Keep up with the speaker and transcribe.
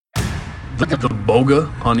The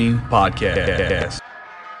Boga Hunting Podcast.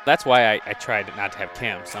 That's why I tried not to have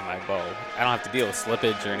cams on my bow. I don't have to deal with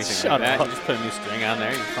slippage or anything like that. You just put a new string on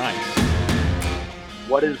there, you're fine.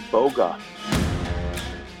 What is Boga?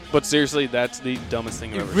 But seriously, that's the dumbest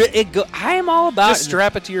thing I've ever seen. I am all about Just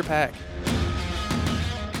strap it to your pack.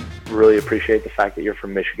 Really appreciate the fact that you're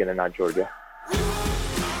from Michigan and not Georgia.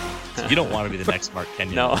 You don't want to be the next Mark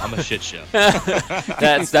Kenyon. No. I'm a shit show.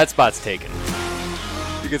 that spot's taken.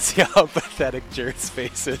 You can see how pathetic Jared's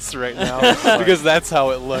face is right now because that's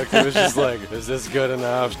how it looked. It was just like, is this good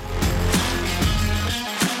enough?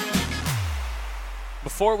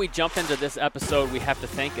 Before we jump into this episode, we have to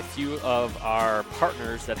thank a few of our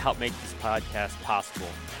partners that help make this podcast possible.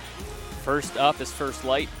 First up is First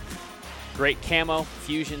Light. Great camo,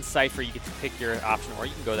 fusion, cipher. You get to pick your option, or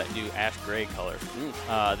you can go that new ash gray color.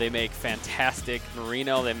 They make fantastic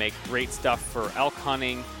merino. They make great stuff for elk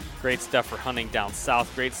hunting, great stuff for hunting down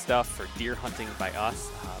south, great stuff for deer hunting by us.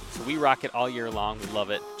 So we rock it all year long. We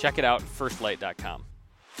love it. Check it out, firstlight.com.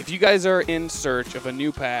 If you guys are in search of a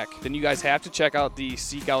new pack, then you guys have to check out the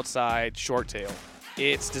Seek Outside Short Tail.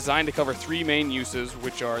 It's designed to cover three main uses,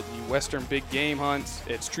 which are the western big game hunts,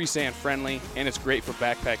 it's tree stand friendly, and it's great for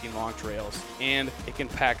backpacking long trails. And it can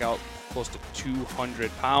pack out close to 200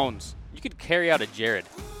 pounds. You could carry out a Jared.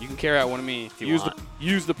 You can carry out one of me. If you want.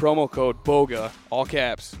 Use the promo code BOGA, all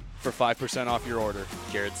caps, for 5% off your order.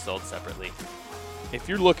 Jared's sold separately. If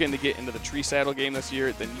you're looking to get into the tree saddle game this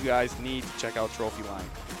year, then you guys need to check out Trophy Line.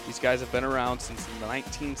 These guys have been around since the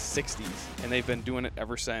 1960s, and they've been doing it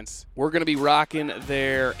ever since. We're going to be rocking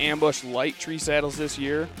their Ambush Light tree saddles this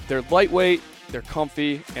year. They're lightweight, they're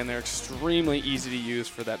comfy, and they're extremely easy to use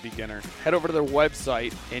for that beginner. Head over to their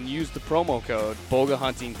website and use the promo code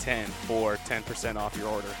BOGAHunting10 for 10% off your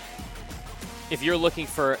order. If you're looking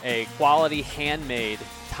for a quality, handmade,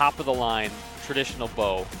 top-of-the-line traditional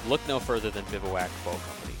bow, look no further than Bivouac Bow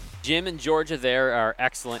Company. Jim and Georgia there are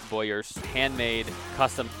excellent bowyers, handmade,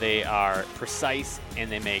 custom. They are precise,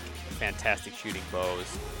 and they make fantastic shooting bows.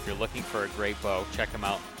 If you're looking for a great bow, check them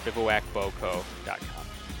out, bivouacbowco.com.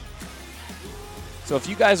 So if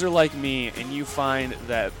you guys are like me and you find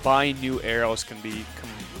that buying new arrows can be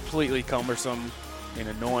completely cumbersome and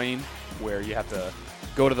annoying, where you have to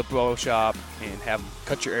go to the bow shop and have them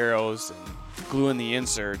cut your arrows and glue in the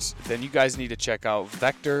inserts, then you guys need to check out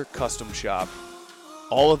Vector Custom Shop.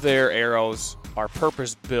 All of their arrows are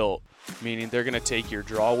purpose-built, meaning they're going to take your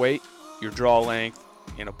draw weight, your draw length,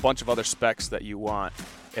 and a bunch of other specs that you want,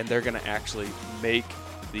 and they're going to actually make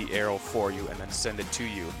the arrow for you and then send it to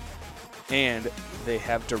you. And they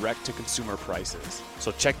have direct-to-consumer prices.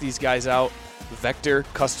 So check these guys out,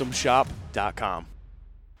 VectorCustomShop.com.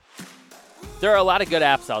 There are a lot of good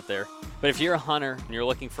apps out there, but if you're a hunter and you're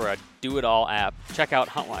looking for a do-it-all app, check out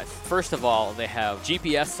HuntWise. First of all, they have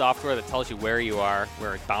GPS software that tells you where you are,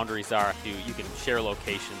 where boundaries are. You can share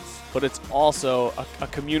locations. But it's also a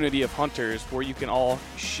community of hunters where you can all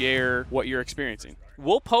share what you're experiencing.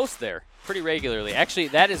 We'll post there pretty regularly. Actually,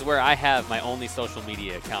 that is where I have my only social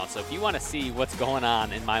media account. So if you want to see what's going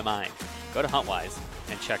on in my mind, go to HuntWise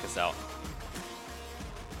and check us out.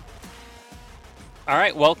 All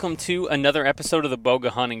right, welcome to another episode of the Boga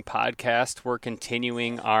Hunting Podcast. We're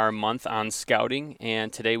continuing our month on scouting,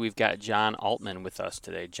 and today we've got John Altman with us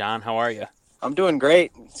today. John, how are you? I'm doing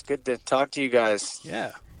great. It's good to talk to you guys.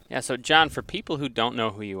 Yeah, so John, for people who don't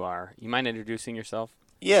know who you are, you mind introducing yourself?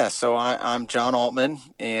 Yeah, so I'm John Altman,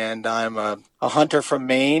 and I'm a hunter from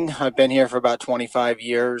Maine. I've been here for about 25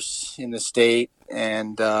 years in the state,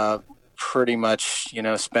 and pretty much,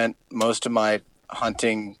 spent most of my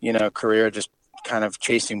hunting, career just kind of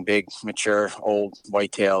chasing big, mature, old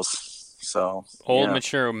whitetails. So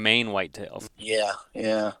mature Maine whitetails. Yeah.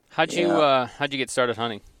 How'd you get started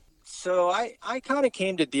hunting? So I kind of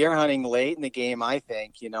came to deer hunting late in the game. I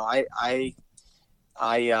think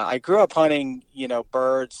I grew up hunting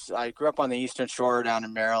birds. I grew up on the Eastern Shore down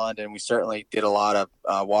in Maryland, and we certainly did a lot of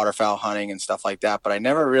waterfowl hunting and stuff like that. But I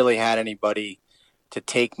never really had anybody to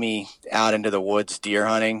take me out into the woods deer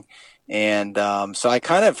hunting, and so I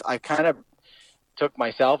kind of took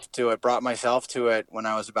myself to it, brought myself to it when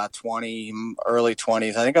I was about 20, early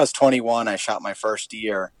 20s. I think I was 21. I shot my first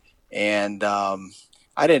deer, and I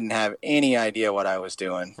didn't have any idea what I was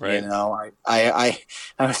doing. Right. I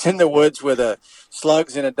was in the woods with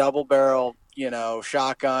slugs in a double barrel,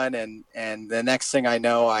 shotgun, and the next thing I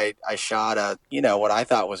know, I shot what I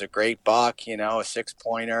thought was a great buck, a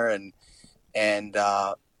 6-pointer, and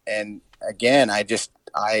again, it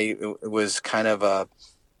was kind of a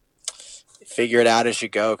figure it out as you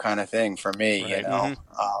go kind of thing for me, right.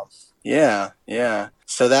 Yeah, yeah.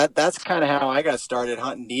 So that's kind of how I got started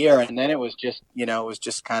hunting deer, and then it was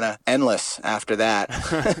just kind of endless after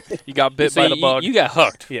that. You got bit So by the bug. you got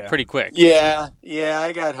hooked Yeah. pretty quick. Yeah,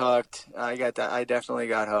 I got hooked. I definitely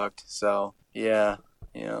got hooked. So yeah.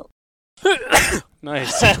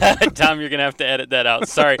 Nice. Tom, you're gonna have to edit that out.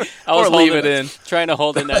 Sorry, I Or was leave holding, it in. trying to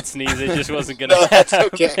hold in that sneeze. It just wasn't gonna. No, that's happen.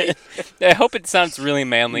 okay. I hope it sounds really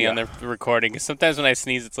manly on Yeah. the recording. 'Cause sometimes when I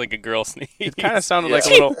sneeze, it's like a girl sneeze. It kind of sounded Yeah.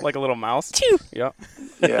 like a little mouse. Yep.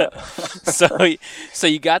 Yeah. So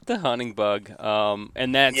you got the hunting bug,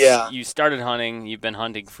 and that's you started hunting. You've been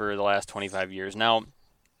hunting for the last 25 years now.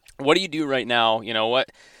 What do you do right now? You know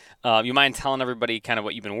what? You mind telling everybody kind of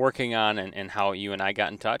what you've been working on and how you and I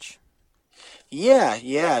got in touch?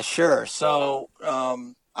 Yeah, sure. So,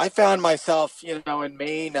 I found myself, in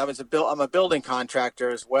Maine. I'm a building contractor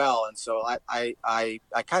as well, and so I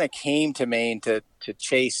kind of came to Maine to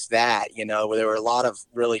chase that. Where there were a lot of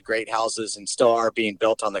really great houses and still are being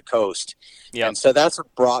built on the coast. Yeah. And so that's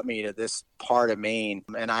what brought me to this part of Maine.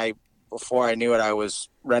 And before I knew it, I was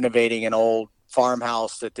renovating an old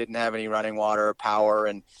farmhouse that didn't have any running water or power,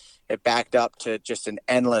 and it backed up to just an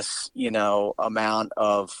endless, amount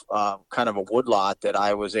of kind of a woodlot that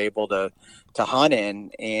I was able to hunt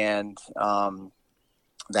in, and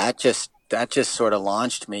that just sort of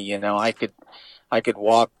launched me. I could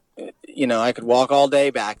walk, I could walk all day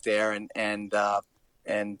back there,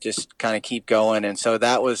 and just kind of keep going. And so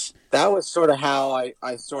that was sort of how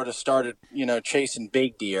I sort of started, chasing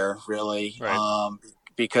big deer, really. Right.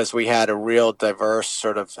 Because we had a real diverse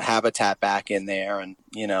sort of habitat back in there, and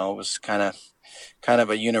it was kind of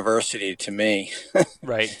a university to me.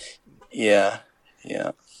 Right. Yeah.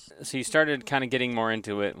 So you started kind of getting more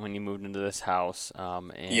into it when you moved into this house,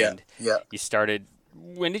 and Yeah. you started.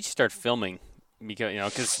 When did you start filming?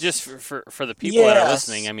 Because just for the people that are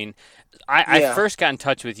listening, I mean, I first got in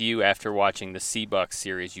touch with you after watching the Seabucks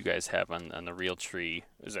series you guys have on the Real Tree.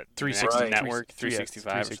 Is it 360 Network,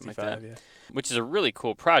 365 or something like that? Yeah. Which is a really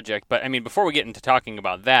cool project. But I mean, before we get into talking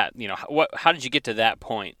about that, how did you get to that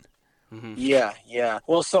point? Mm-hmm. Yeah.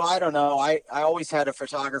 Well, so I don't know. I always had a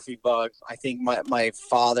photography bug. I think my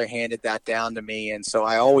father handed that down to me, and so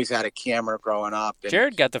I always had a camera growing up. And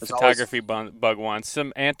Jared got the photography bug once.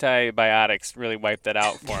 Some antibiotics really wiped that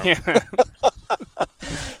out for him.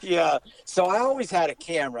 Yeah. So I always had a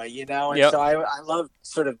camera, and Yep. so I love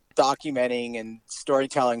sort of documenting and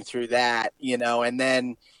storytelling through that, and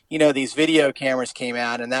then, these video cameras came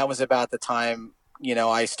out, and that was about the time,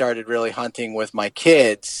 I started really hunting with my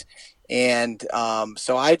kids. And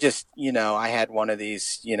so I just, I had one of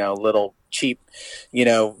these, little cheap,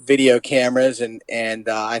 video cameras, and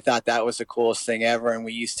I thought that was the coolest thing ever. And I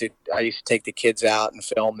used to take the kids out and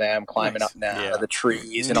film them climbing up and down out of the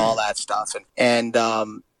trees and all that stuff. And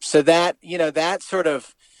so that, that sort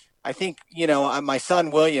of, I think, my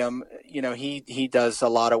son William, he does a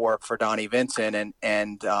lot of work for Donnie Vincent,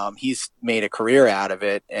 and he's made a career out of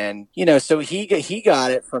it. And, so he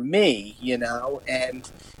got it from me,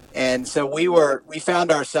 and so we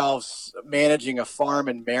found ourselves managing a farm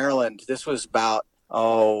in Maryland. This was about,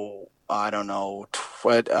 I don't know,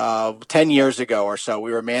 10 years ago or so.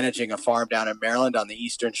 We were managing a farm down in Maryland on the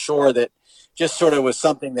Eastern Shore that just sort of was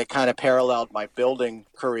something that kind of paralleled my building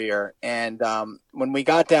career. And when we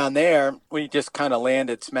got down there, we just kind of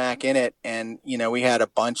landed smack in it. And, we had a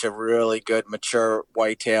bunch of really good mature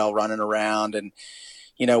whitetail running around. And,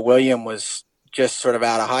 William was just sort of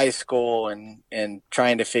out of high school and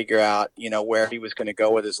trying to figure out, where he was going to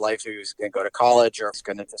go with his life. If he was going to go to college or if he was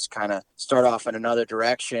going to just kind of start off in another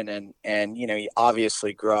direction. And, he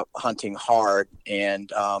obviously grew up hunting hard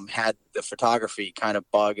and had the photography kind of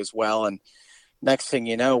bug as well. And next thing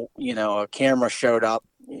you know, a camera showed up,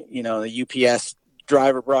 the UPS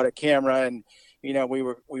driver brought a camera, and, we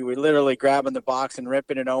were literally grabbing the box and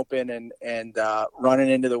ripping it open and running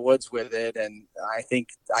into the woods with it. And I think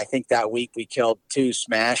that week we killed 2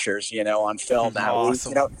 smashers, on film. That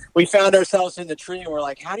awesome. week, we found ourselves in the tree and we're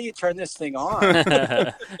like, how do you turn this thing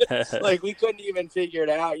on? Like we couldn't even figure it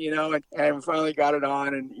out, and we finally got it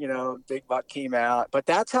on, and, big buck came out. But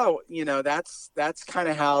that's how, that's kind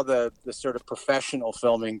of how the sort of professional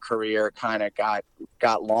filming career kind of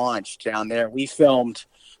got launched down there. We filmed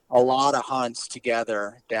a lot of hunts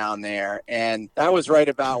together down there, and that was right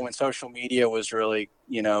about when social media was really,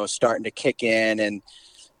 starting to kick in, and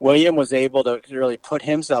William was able to really put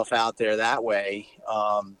himself out there that way.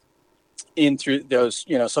 in through those,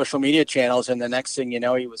 social media channels. And the next thing you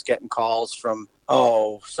know, he was getting calls from,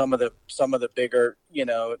 some of the bigger,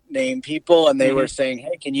 name people. And they were saying,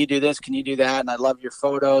 hey, can you do this? Can you do that? And I love your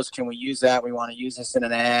photos. Can we use that? We want to use this in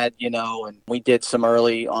an ad, and we did some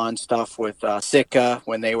early on stuff with Sitka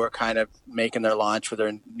when they were kind of making their launch with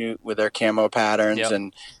their camo patterns. Yep.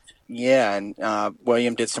 And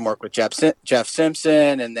William did some work with Jeff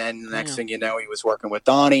Simpson, and then the next thing you know, he was working with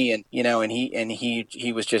Donnie, and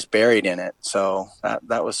he was just buried in it. So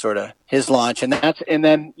that was sort of his launch, and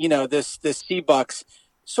then this Seabucks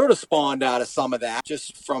sort of spawned out of some of that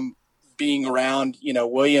just from being around,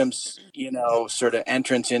 Williams, sort of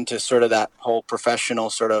entrance into sort of that whole professional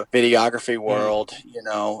sort of videography world,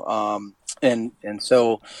 and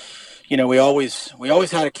so. We always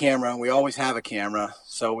had a camera, and we always have a camera.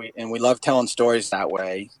 So we love telling stories that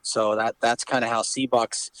way. So that's kind of how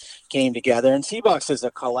Seabucks came together. And Seabucks is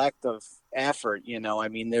a collective effort.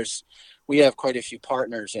 We have quite a few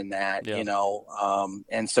partners in that.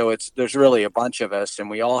 And so there's really a bunch of us, and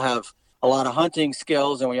we all have a lot of hunting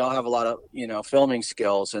skills, and we all have a lot of filming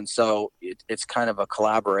skills. And so it's kind of a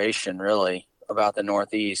collaboration, really, about the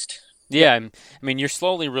Northeast. Yeah, I mean, you're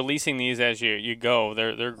slowly releasing these as you go.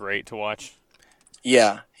 They're great to watch.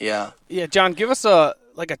 Yeah. Yeah, John, give us a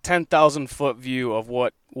 10,000-foot view of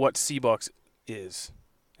what Seabucks is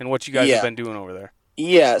and what you guys have been doing over there.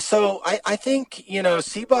 Yeah, so I think,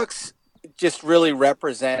 Seabucks just really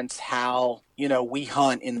represents how, we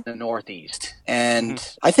hunt in the Northeast. And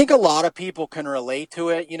I think a lot of people can relate to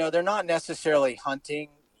it. They're not necessarily hunting,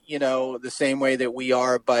 the same way that we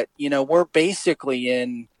are, but, we're basically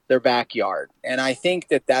in their backyard. And I think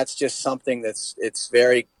that's just something it's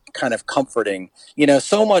very kind of comforting.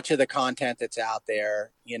 So much of the content that's out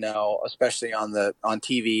there, especially on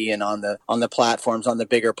TV and on the platforms, on the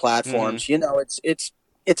bigger platforms, it's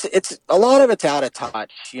a lot of it's out of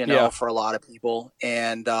touch, for a lot of people.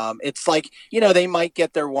 And it's like, they might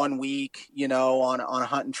get there 1 week, on a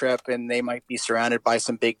hunting trip, and they might be surrounded by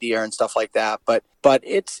some big deer and stuff like that. But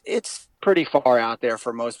it's pretty far out there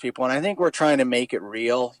for most people. And I think we're trying to make it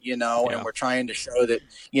real, and we're trying to show that,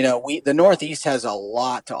 the Northeast has a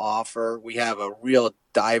lot to offer. We have a real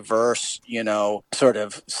diverse, sort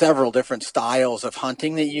of several different styles of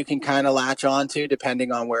hunting that you can kind of latch onto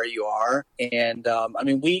depending on where you are. And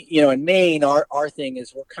we, in Maine, our thing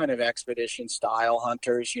is we're kind of expedition style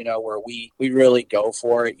hunters, where we really go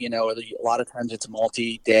for it. A lot of times it's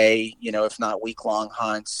multi-day, if not week-long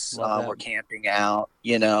hunts. We're camping out,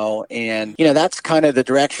 and that's kind of the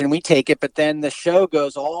direction we take it. But then the show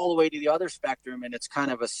goes all the way to the other spectrum, and it's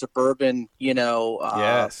kind of a suburban,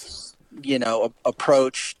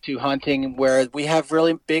 approach to hunting where we have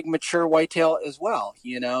really big mature whitetail as well,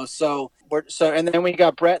 and then we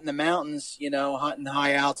got Brett in the mountains, hunting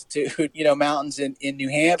high altitude, mountains in New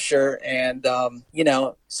Hampshire. And,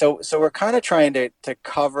 so we're kind of trying to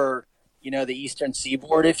cover, the eastern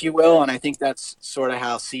seaboard, if you will. And I think that's sort of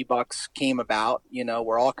how Seabucks came about.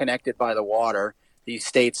 We're all connected by the water, these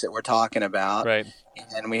states that we're talking about. Right.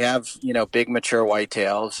 And we have, big mature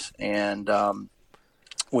whitetails, and,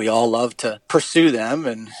 we all love to pursue them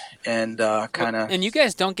and kind of. And you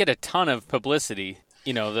guys don't get a ton of publicity.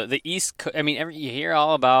 The East. I mean, you hear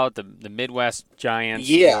all about the Midwest giants,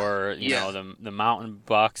 or the mountain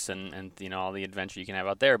bucks, and all the adventure you can have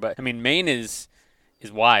out there. But I mean, Maine is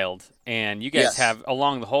wild, and you guys have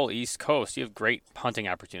along the whole East Coast. You have great hunting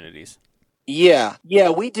opportunities. Yeah,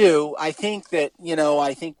 we do. I think that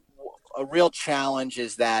a real challenge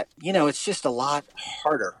is that, it's just a lot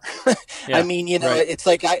harder. I mean, it's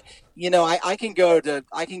like I can go to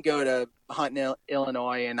hunt in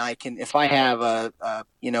Illinois, and if I have a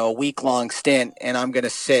week-long stint and I'm going to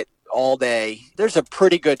sit all day, there's a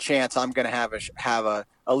pretty good chance I'm going to have at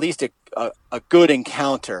least a good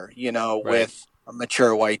encounter, with a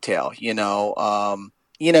mature whitetail,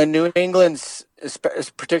 New England's,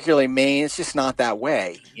 particularly Maine, it's just not that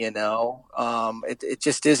way, it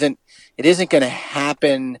just isn't going to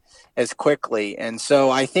happen as quickly. And so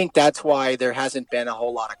I think that's why there hasn't been a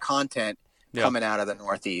whole lot of content coming out of the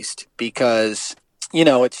Northeast, because,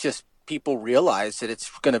 it's just people realize that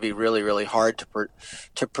it's going to be really, really hard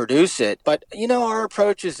to produce it. But, our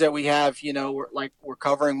approach is that we have, we're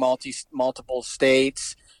covering multiple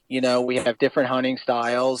states. We have different hunting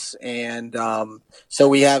styles, and so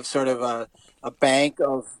we have sort of a bank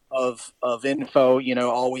of info,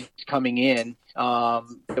 always coming in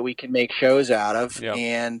that we can make shows out of. Yep.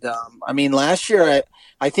 And last year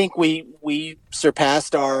I think we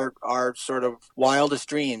surpassed our sort of wildest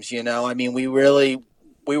dreams. We really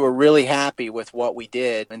were really happy with what we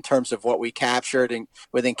did in terms of what we captured and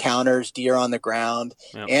with encounters, deer on the ground,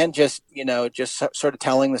 and just sort of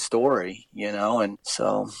telling the story, and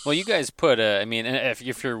so. Well, you guys put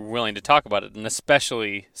if you're willing to talk about it, an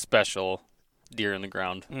especially special deer in the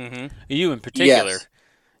ground. Mm-hmm. You in particular. Yes.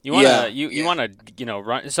 You want to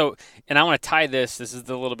run. So, and I want to tie this. This is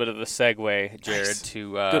a little bit of the segue, Jared, Nice.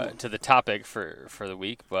 to the topic for the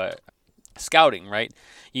week. But scouting, right?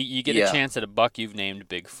 You get a chance at a buck you've named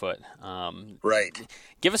Bigfoot. Right.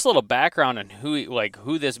 Give us a little background on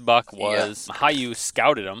who this buck was, how you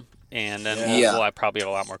scouted him, and then I probably have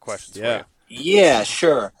a lot more questions for you. Yeah,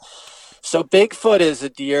 sure. So Bigfoot is a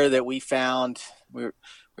deer that we found. We're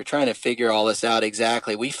trying to figure all this out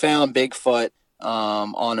exactly. We found Bigfoot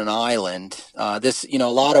on an island. A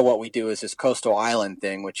lot of what we do is this coastal island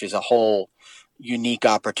thing, which is a whole unique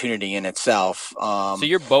opportunity in itself. So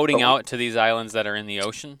you're boating out to these islands that are in the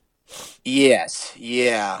ocean? Yes.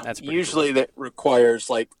 Yeah. That's usually cool. That requires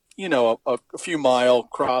a few mile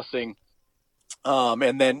crossing.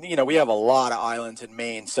 And then, we have a lot of islands in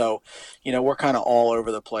Maine, so, we're kind of all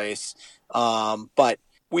over the place. But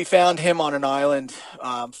we found him on an island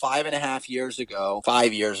 5 years ago,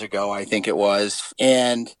 I think it was.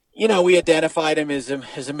 And, we identified him as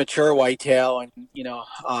a mature whitetail, and,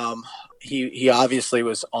 he obviously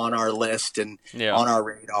was on our list and on our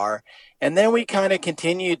radar. And then we kind of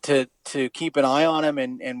continued to keep an eye on him,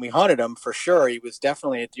 and we hunted him for sure. He was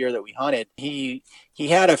definitely a deer that we hunted. He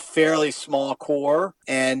had a fairly small core,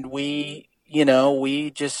 and we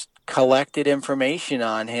just collected information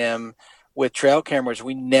on him with trail cameras.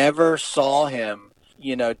 We never saw him,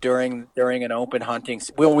 during an open hunting.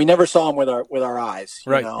 Well, we never saw him with our eyes.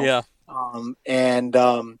 Right. Yeah.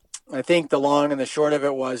 I think the long and the short of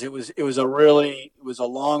it was it was a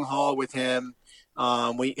long haul with him.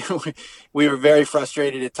 We were very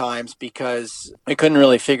frustrated at times because we couldn't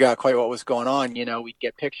really figure out quite what was going on. We'd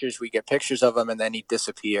get pictures of him, and then he'd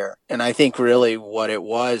disappear. And I think really what it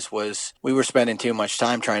was we were spending too much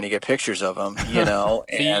time trying to get pictures of him, So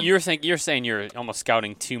you're saying you're almost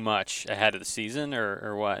scouting too much ahead of the season,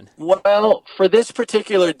 or what? Well, for this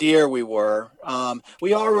particular deer, we were.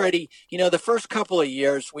 We already, the first couple of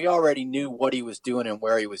years, we already knew what he was doing and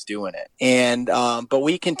where he was doing it. And but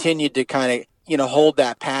we continued to kind of hold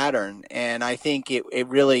that pattern, and I think it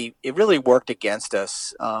really worked against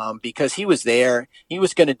us because he was there. He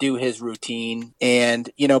was going to do his routine, and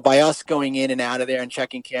by us going in and out of there and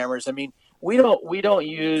checking cameras, I mean, we don't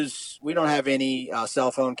have any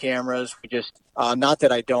cell phone cameras. We just not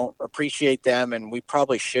that I don't appreciate them, and we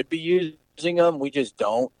probably should be using them. We just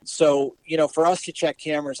don't. So for us to check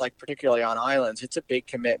cameras, like particularly on islands, it's a big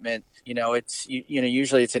commitment. It's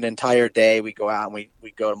usually it's an entire day. We go out and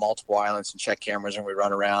we go to multiple islands and check cameras, and we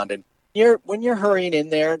run around. And when you're hurrying in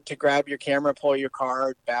there to grab your camera, pull your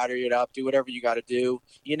card, battery it up, do whatever you got to do,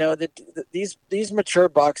 these mature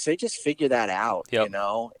bucks, they just figure that out. Yep.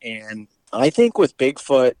 And I think with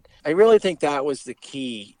Bigfoot, I really think that was the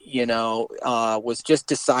key. Was just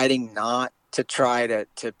deciding not to try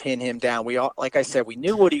to pin him down. Like I said, we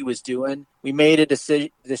knew what he was doing. We made a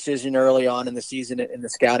decision early on in the season, in the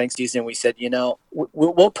scouting season. We said,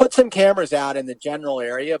 we'll put some cameras out in the general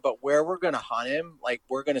area, but where we're going to hunt him, like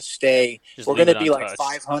we're going to stay, we're going to be like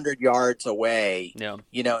 500 yards away. Yeah.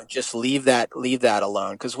 Just leave that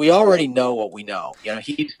alone, because we already know what we know.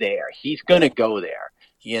 He's there. He's going to go there.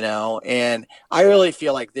 And I really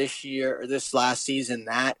feel like this last season,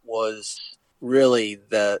 that was really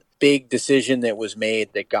the big decision that was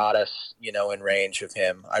made that got us, in range of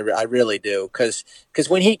him. I really do. Because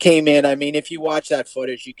when he came in, I mean, if you watch that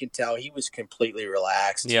footage, you can tell he was completely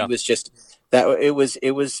relaxed. Yeah. He was just we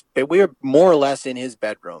were more or less in his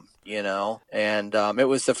bedroom, and it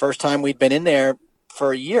was the first time we'd been in there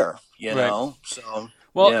for a year, Right. So,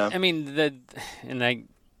 well, yeah. I mean,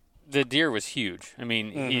 the deer was huge. I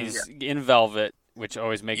mean, he's in velvet, which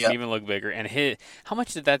always makes him even look bigger. And how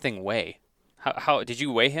much did that thing weigh? How did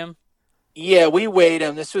you weigh him? Yeah, we weighed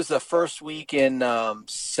him. This was the first week in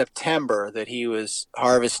September that he was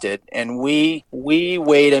harvested, and we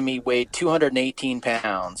weighed him. He weighed 218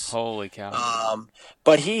 pounds. Holy cow!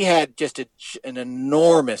 But he had just an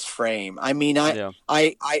enormous frame. I mean,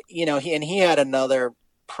 he had another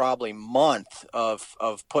probably month of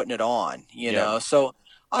putting it on. Know, so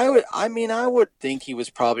I would think he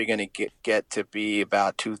was probably going to get to be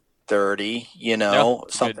about 230,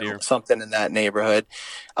 something in that neighborhood,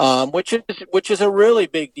 which is a really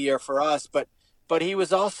big deer for us. But he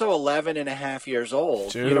was also 11 and a half years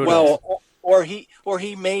old. Or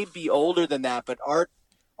he may be older than that. But our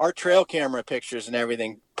trail camera pictures and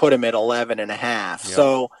everything put him at 11 and a half. Yep.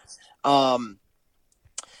 So,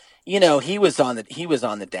 he was on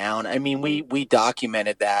the down. I mean, we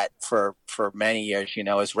documented that for many years.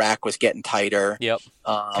 His rack was getting tighter. Yep.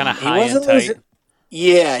 Kind of He high wasn't and tight. losing.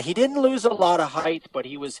 Yeah, he didn't lose a lot of height, but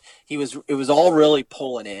it was all really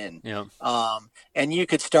pulling in. Yeah. And you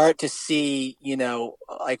could start to see,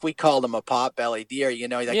 like we called him a pot belly deer.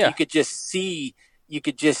 Like Yeah. you could just see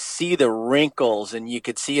the wrinkles, and you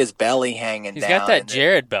could see his belly hanging He's down. got that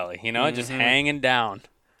Jared belly, just hanging down.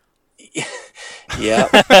 Yeah.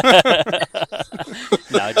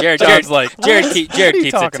 No, Jared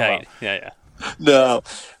keeps it tight. Yeah. No.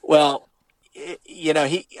 Well,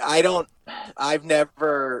 I've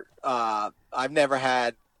never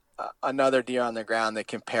had another deer on the ground that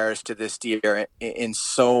compares to this deer in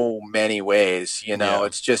so many ways. Yeah.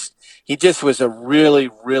 It's just, he just was a really,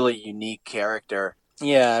 really unique character.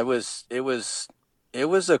 Yeah, it was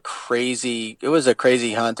a crazy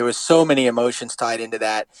hunt. There was so many emotions tied into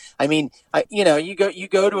that. I mean, you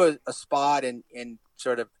go to a spot and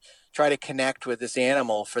sort of try to connect with this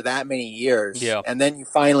animal for that many years. Yeah. And then you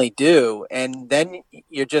finally do. And then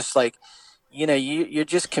you're just like, you're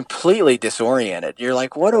just completely disoriented. You're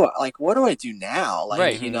like, what do I do now? Like,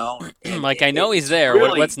 right. And like, I know he's there.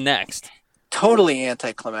 Really what's next? Totally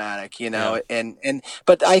anticlimactic, Yeah.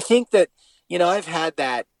 But I think that, I've had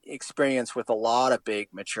that experience with a lot of big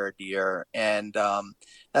mature deer, and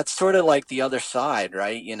that's sort of like the other side,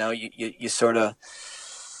 right? You sort of,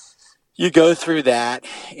 you go through that,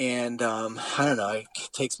 and I don't know, it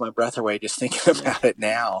takes my breath away just thinking about it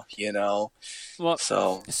now. Well,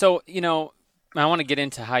 so I want to get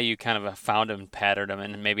into how you kind of found him, patterned him,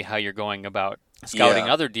 and maybe how you're going about scouting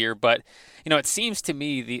other deer. But it seems to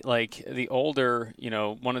me the older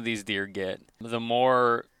one of these deer get, the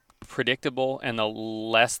more predictable and the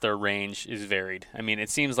less their range is varied. I mean,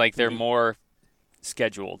 it seems like they're more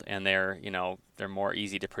scheduled, and they're more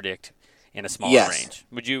easy to predict in a smaller range.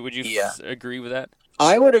 Would you agree with that?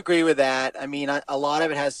 I would agree with that. I mean, a lot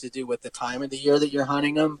of it has to do with the time of the year that you're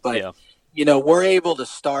hunting them, but we're able to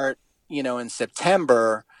start in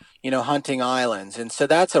September hunting islands, and so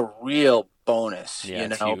that's a real bonus.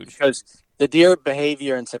 It's huge. Because the deer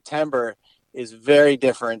behavior in September is very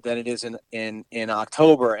different than it is in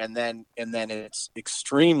October, and then it's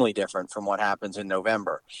extremely different from what happens in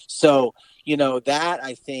November. So that,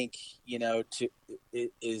 I think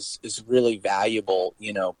is really valuable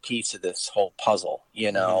piece of this whole puzzle.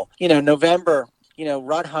 November,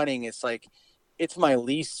 rut hunting is like, it's my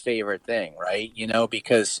least favorite thing, right?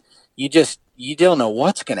 Because you don't know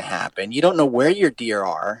what's going to happen. You don't know where your deer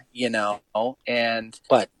are,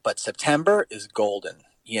 but September is golden.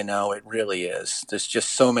 It really is. There's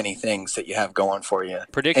just so many things that you have going for you.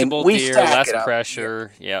 Predictable deer, less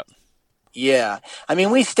pressure. Yep. Yeah. I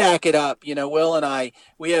mean, we stack it up. Will and I,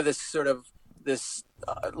 we have this sort of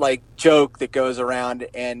like joke that goes around,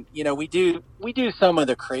 and we do some of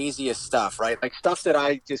the craziest stuff, right? Like stuff that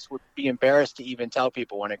I just would be embarrassed to even tell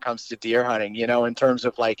people when it comes to deer hunting, in terms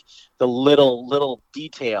of like the little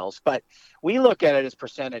details. But we look at it as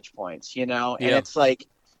percentage points, and it's like,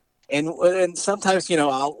 and sometimes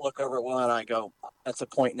I'll look over at Will and I go, that's 1.5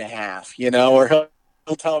 points, or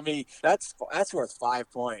he'll tell me that's worth 5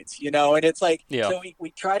 points, and it's like, so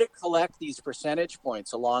we try to collect these percentage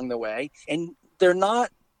points along the way, and they're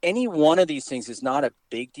not, any one of these things is not a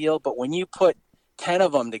big deal, but when you put 10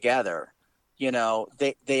 of them together,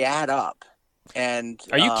 they add up. And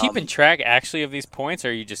are you keeping track actually of these points, or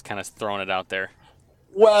are you just kind of throwing it out there?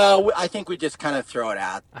 Well, I think we just kind of throw it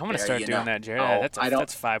out. I'm going to start doing that, Jared.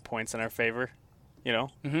 That's 5 points in our favor, Yeah.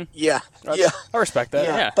 I respect that.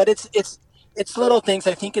 Yeah. But it's little things.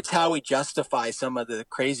 I think it's how we justify some of the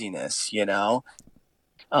craziness, because,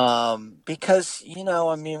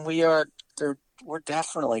 I mean, we're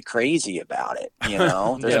definitely crazy about it, there's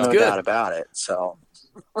no doubt about it. So,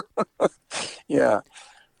 yeah.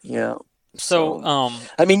 So,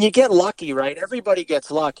 I mean, you get lucky, right? Everybody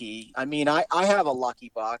gets lucky. I mean, I have a lucky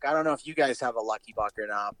buck. I don't know if you guys have a lucky buck or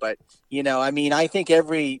not, but I mean, I think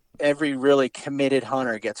every really committed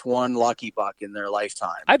hunter gets one lucky buck in their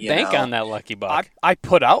lifetime. I bank on that lucky buck. I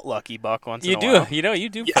put out lucky buck once in a while. You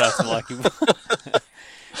do put out some lucky buck.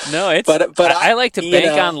 No, it's. But I like to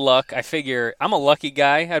bank on luck. I figure I'm a lucky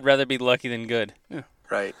guy. I'd rather be lucky than good. Yeah.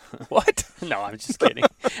 Right. What? No, I'm just kidding.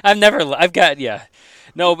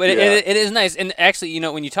 No, but it is nice. And actually,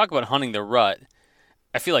 when you talk about hunting the rut,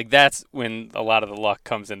 I feel like that's when a lot of the luck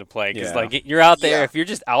comes into play. Because like, you're out there. If you're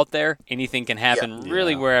just out there, anything can happen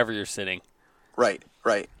really wherever you're sitting. Right.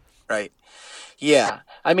 Yeah.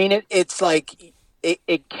 I mean, it's like,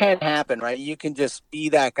 it can happen, right? You can just be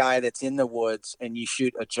that guy that's in the woods and you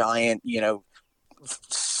shoot a giant,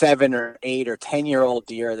 7 or 8 or 10-year-old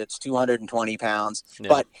deer that's 220 pounds. Yeah.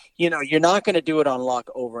 But, you're not going to do it on luck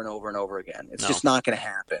over and over and over again. It's just not going to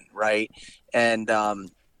happen, right? And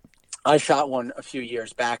I shot one a few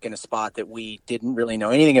years back in a spot that we didn't really know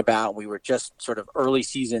anything about. We were just sort of early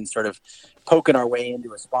season, sort of poking our way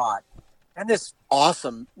into a spot. And this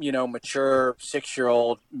awesome, mature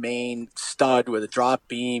 6-year-old Maine stud with a drop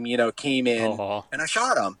beam, came in and I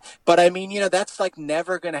shot him. But I mean, that's like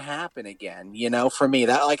never going to happen again, for me.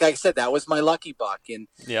 That, like I said, that was my lucky buck. And,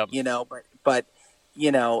 but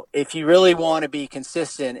if you really want to be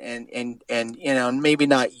consistent and maybe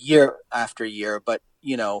not year after year, but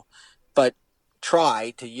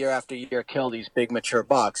try to year after year kill these big mature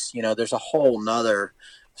bucks, there's a whole nother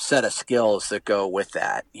set of skills that go with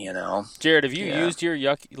that, Jared, have you used your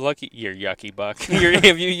yucky buck?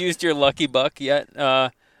 Have you used your lucky buck yet?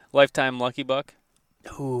 Lifetime lucky buck?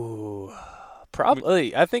 Ooh,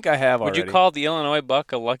 probably. I think I have already. Would you call the Illinois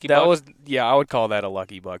buck a lucky buck? I would call that a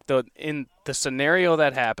lucky buck. In the scenario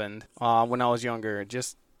that happened when I was younger,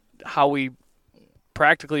 just how we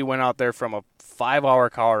practically went out there from a 5-hour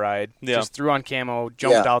car ride, just threw on camo,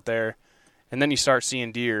 jumped out there, and then you start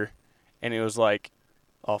seeing deer, and it was like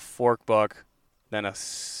a fork buck, then a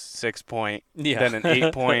 6-point, then an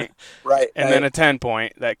 8-point, and then a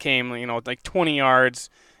 10-point that came, like 20 yards,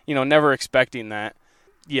 never expecting that.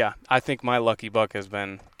 Yeah, I think my lucky buck has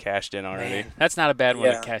been cashed in already. Man, that's not a bad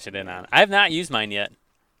one to cash it in on. I have not used mine yet.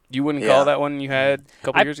 You wouldn't call that one you had a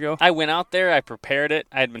couple years ago? I went out there. I prepared it.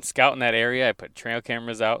 I had been scouting that area. I put trail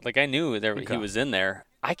cameras out. Like, I knew he was in there.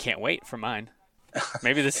 I can't wait for mine.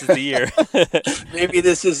 Maybe this is the year. Maybe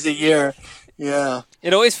this is the year. Yeah.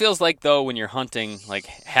 It always feels like, though, when you're hunting, like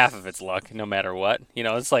half of it's luck, no matter what.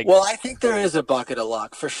 It's like. Well, I think there is a bucket of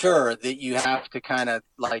luck for sure that you have to kind of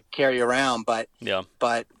like carry around, but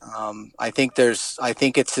I think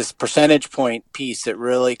it's this percentage point piece that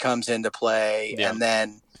really comes into play, and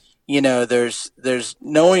then. There's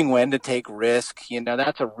knowing when to take risk.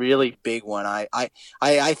 That's a really big one.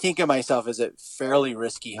 I think of myself as a fairly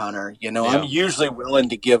risky hunter. I'm usually willing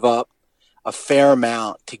to give up a fair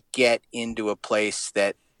amount to get into a place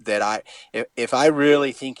that if I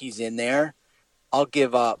really think he's in there, I'll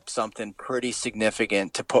give up something pretty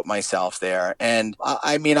significant to put myself there. And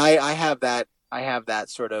I mean, I have that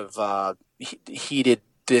sort of heated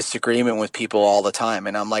disagreement with people all the time,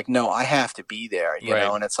 and I'm like, no, I have to be there, you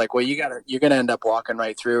know. And it's like, well, you're gonna end up walking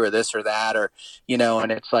right through, or this or that, or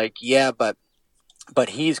and it's like, yeah, but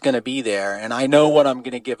he's gonna be there, and I know what I'm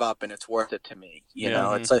gonna give up, and it's worth it to me, you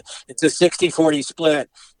know. It's a 60-40 split,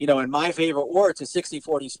 in my favor, or it's a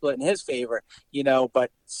 60-40 split in his favor,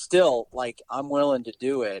 but still, like, I'm willing to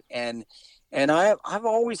do it, and I've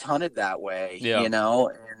always hunted that way, and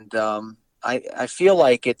I feel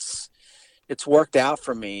like it's worked out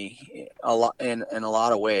for me a lot in a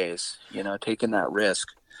lot of ways, taking that risk.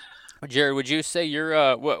 Jared, would you say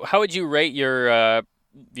how would you rate your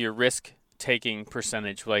risk taking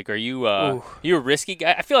percentage? Like, are you you a risky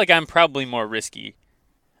guy? I feel like I'm probably more risky.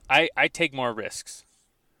 I take more risks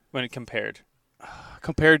when compared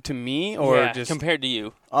to me, or just compared to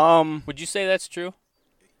you. Would you say that's true?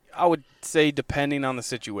 I would say depending on the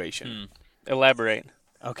situation. Elaborate.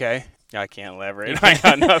 Okay. I can't elaborate. I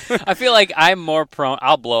got nothing. I feel like I'm more prone.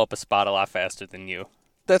 I'll blow up a spot a lot faster than you.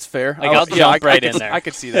 That's fair. Like, I'll jump right in there. I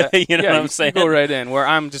could see that. You know what I'm saying? Go right in. Where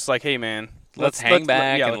I'm just like, hey man, let's hang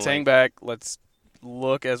back. Let's hang back. Let's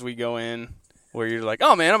look as we go in. Where you're like,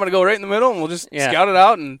 oh man, I'm gonna go right in the middle, and we'll just scout it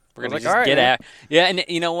out, and we're gonna just get at. Yeah, and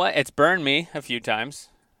you know what? It's burned me a few times.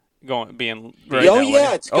 Being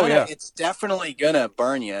right it's definitely gonna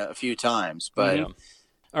burn you a few times, but.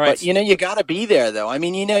 All right. But you got to be there, though. I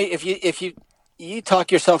mean, if you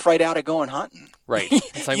talk yourself right out of going hunting, right?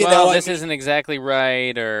 It's like, this isn't exactly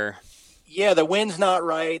right, or the wind's not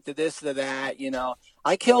right, the this, the that.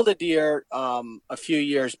 I killed a deer a few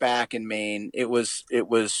years back in Maine. It was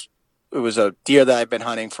a deer that I've been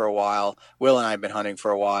hunting for a while. Will and I have been hunting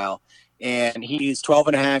for a while, and he's 12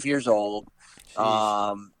 and a half years old.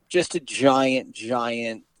 Just a giant,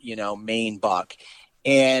 Maine buck.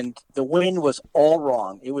 And the wind was all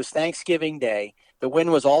wrong. It was Thanksgiving Day. The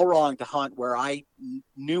wind was all wrong to hunt where I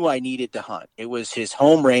knew I needed to hunt. It was his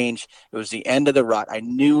home range. It was the end of the rut. I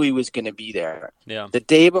knew he was going to be there. Yeah. The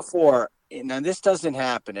day before, and this doesn't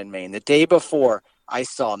happen in Maine, the day before, I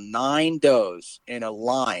saw 9 does in a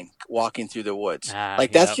line walking through the woods.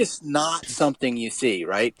 That's just not something you see,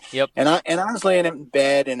 right? Yep. And I was laying in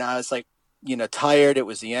bed, and I was like, tired. It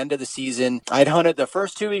was the end of the season. I'd hunted the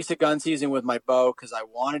first 2 weeks of gun season with my bow because I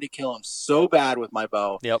wanted to kill him so bad with my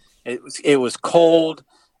bow. Yep. It was cold.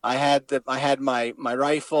 I had my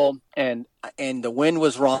rifle, and the wind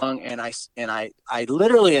was wrong, and I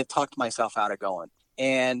literally had talked myself out of going.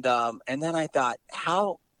 And then I thought,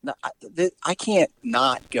 I can't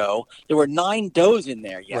not go. There were 9 does in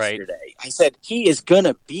there yesterday. Right. I said, he is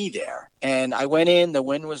gonna be there. And I went in. The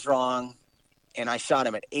wind was wrong, and I shot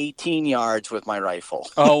him at 18 yards with my rifle.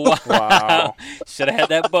 Oh, wow. Should have had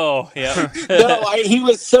that bow. Yeah. No, he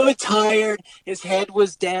was so tired. His head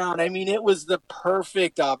was down. I mean, it was the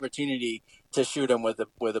perfect opportunity to shoot him with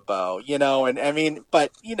a bow, and I mean,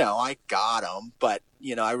 but, I got him, but,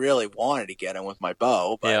 I really wanted to get him with my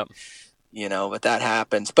bow, but, but that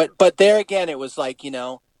happens. But there again, it was like,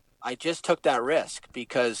 I just took that risk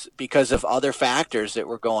because of other factors that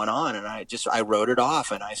were going on. And I wrote it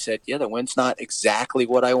off, and I said, yeah, the wind's not exactly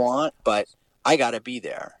what I want, but I got to be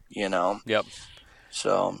there, Yep.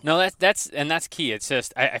 So no, that's key. It's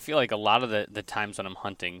just I feel like a lot of the times when I'm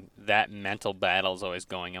hunting, that mental battle is always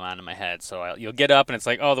going on in my head. So you'll get up and it's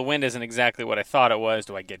like, oh, the wind isn't exactly what I thought it was.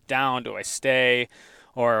 Do I get down? Do I stay?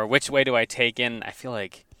 Or which way do I take in? I feel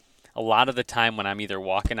like a lot of the time when I'm either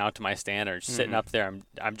walking out to my stand or sitting up there,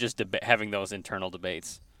 I'm just having those internal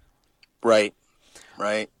debates. Right.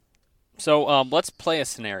 So let's play a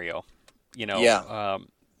scenario. Yeah.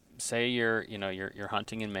 Say you're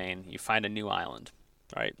hunting in Maine. You find a new island.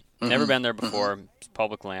 Right. Never been there before. It's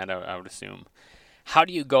public land, I would assume. How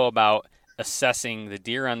do you go about assessing the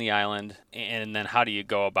deer on the island, and then how do you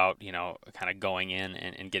go about, kind of going in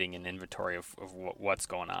and getting an inventory of what's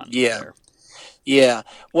going on there? Yeah.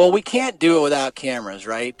 Well, we can't do it without cameras,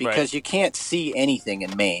 right? Because you can't see anything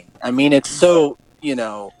in Maine. I mean, it's so,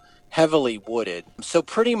 heavily wooded. So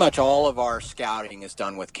pretty much all of our scouting is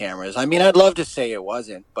done with cameras. I mean, I'd love to say it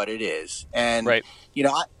wasn't, but it is. And,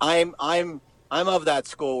 I'm of that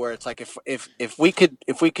school where it's like if we could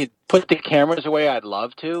put the cameras away, I'd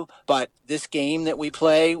love to. But this game that we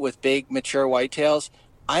play with big mature whitetails,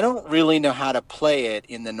 I don't really know how to play it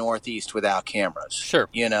in the Northeast without cameras. Sure.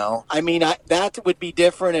 I mean, that would be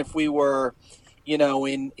different if we were,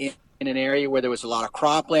 in an area where there was a lot of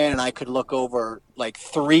cropland and I could look over like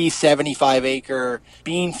 3 75-acre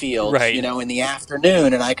bean fields, in the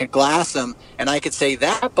afternoon, and I could glass them, and I could say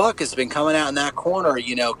that buck has been coming out in that corner,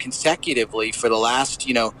 consecutively for the last,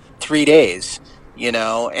 3 days,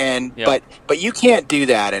 and but you can't do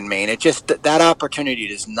that in Maine. It just, that opportunity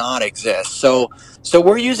does not exist. So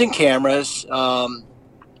we're using cameras,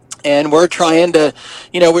 and we're trying to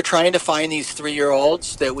find these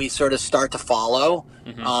 3-year-olds that we sort of start to follow.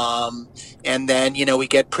 And then, we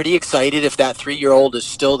get pretty excited if that 3-year-old is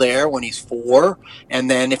still there when he's 4. And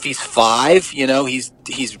then if he's 5,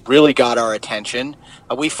 he's really got our attention.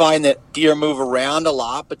 We find that deer move around a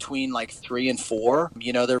lot between like 3 and 4.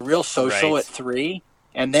 They're real social at 3.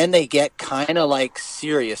 And then they get kind of like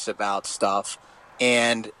serious about stuff.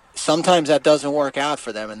 And sometimes that doesn't work out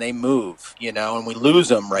for them and they move, and we lose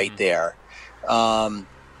them right there.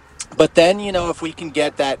 But then, if we can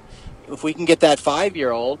get that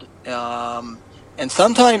 5-year-old, and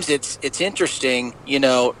sometimes it's interesting,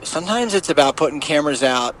 sometimes it's about putting cameras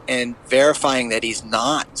out and verifying that he's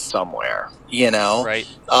not somewhere,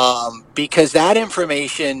 because that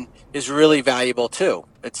information is really valuable too.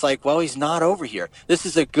 It's like, well, he's not over here. This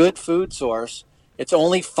is a good food source. It's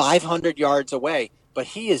only 500 yards away, but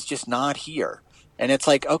he is just not here. And it's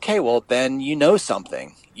like, okay, well, then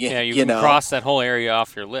something. You cross that whole area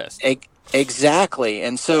off your list. Exactly.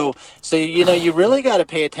 And so you really got to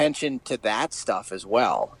pay attention to that stuff as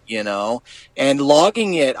well, and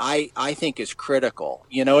logging it, I think is critical,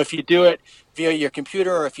 if you do it via your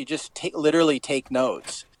computer or if you just literally take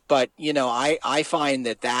notes. But, I find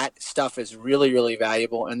that stuff is really, really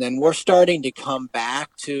valuable. And then we're starting to come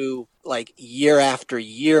back to like year after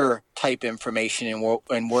year type information.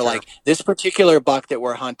 And we're like, this particular buck that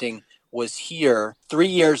we're hunting was here 3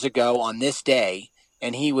 years ago on this day.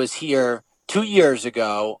 And he was here 2 years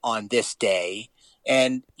ago on this day.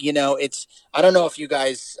 And, I don't know if you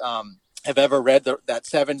guys have ever read that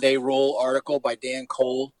 7-Day Rule article by Dan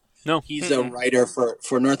Cole. No. He's a writer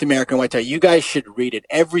for North American Whitetail. You guys should read it.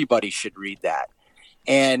 Everybody should read that.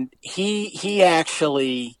 And he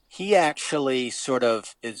actually sort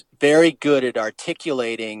of is very good at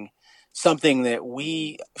articulating something that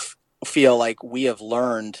we feel like we have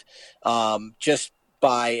learned just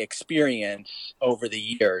by experience over the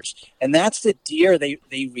years. And that's the deer they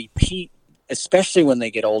repeat, especially when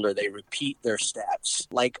they get older, they repeat their steps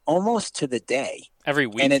like almost to the day. Every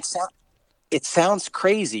week. And it sounds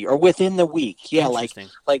crazy, or within the week. Yeah,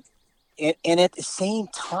 and at the same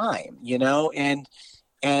time, and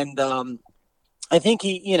I think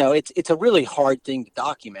it's a really hard thing to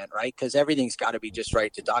document, right? Because everything's got to be just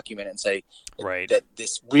right to document and say that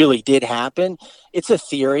this really did happen. It's a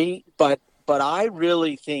theory, but I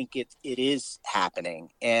really think it is happening,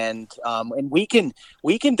 and we can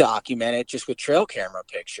document it just with trail camera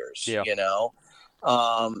pictures,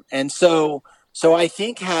 and so I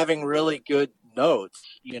think having really good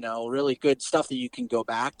notes, really good stuff that you can go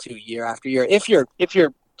back to year after year, if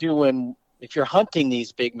you're hunting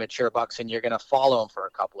these big mature bucks and you're going to follow them for a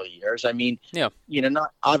couple of years. I mean,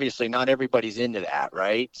 not everybody's into that,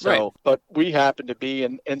 right? So, but we happen to be,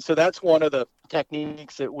 and so that's one of the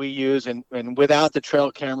techniques that we use. And without the trail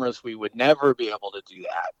cameras, we would never be able to do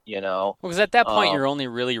that, Well, because at that point, you're only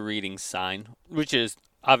really reading sign, which is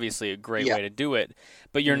obviously a great way to do it,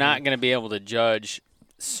 but you're not going to be able to judge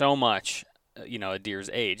so much a deer's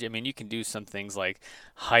age. I mean, you can do some things like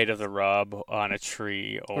height of the rub on a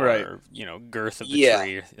tree, or girth of the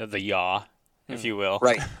tree, the yaw, if you will.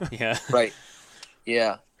 Right. Yeah. Right.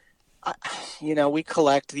 Yeah. We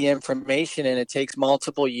collect the information, and it takes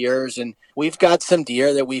multiple years, and we've got some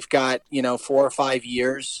deer that we've got 4 or 5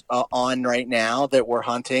 years on right now that we're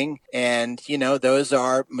hunting, and those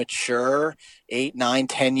are mature 8, 9,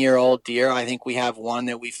 10-year-old deer. I think we have one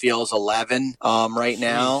that we feel is 11 right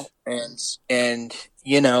now, and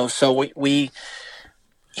so we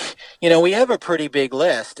have a pretty big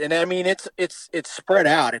list, and I mean it's spread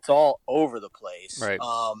out, it's all over the place, right?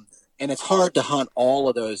 And it's hard to hunt all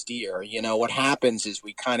of those deer. What happens is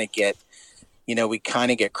we kind of get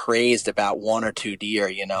crazed about 1 or 2 deer,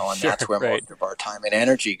 and that's where most of our time and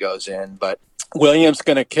energy goes in. But William's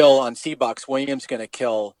going to kill on Seabucks. William's going to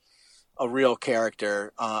kill a real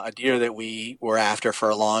character, a deer that we were after for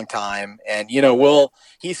a long time. And, he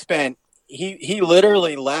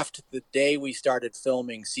literally left the day we started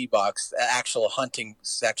filming Seabucks, the actual hunting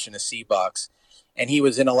section of Seabucks. And he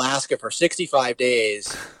was in Alaska for 65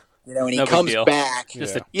 days. And he comes back.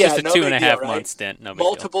 Just a 2.5 month stint. No big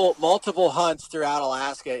deal. Multiple hunts throughout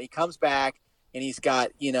Alaska. He comes back, and he's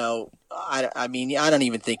got, I don't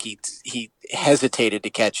even think he hesitated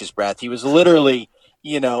to catch his breath. He was literally,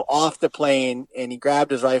 off the plane, and he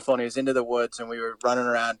grabbed his rifle, and he was into the woods, and we were running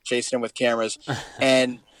around chasing him with cameras,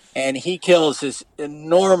 and he kills this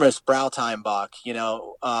enormous brow-tine buck,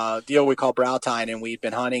 deal we call brow-tine, and we've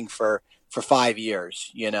been hunting for 5 years,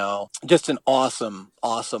 just an awesome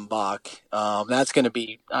buck. That's going to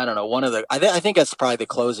be, I don't know, I think that's probably the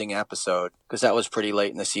closing episode, because that was pretty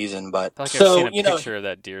late in the season. But I feel like I've seen a picture of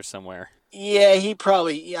that deer somewhere. Yeah,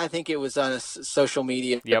 I think it was on a social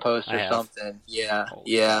media post or something. Yeah.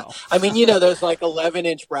 Wow. I mean, those like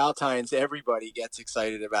 11-inch brow tines, everybody gets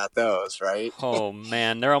excited about those, right? Oh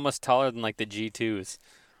man, they're almost taller than like the G2s.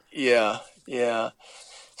 Yeah.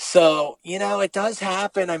 So, it does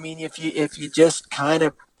happen. I mean, if you just kind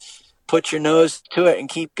of put your nose to it and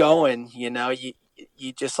keep going,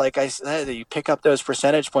 you just, like I said, you pick up those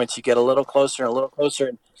percentage points, you get a little closer and a little closer.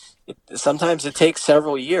 And sometimes it takes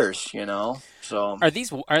several years, So Are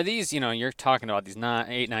these you're talking about these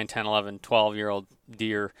 8, 9, 10, 11, 12-year-old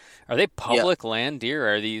deer. Are they public land deer?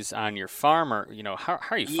 Or are these on your farm, or, how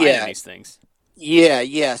are you finding these things?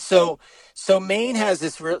 Yeah. So Maine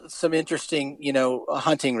has some interesting,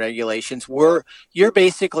 hunting regulations where you're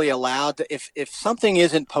basically allowed to, if something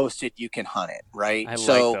isn't posted, you can hunt it, right? I like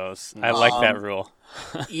those. I like that rule.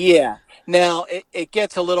 Yeah. Now it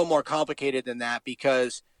gets a little more complicated than that,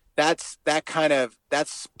 because that's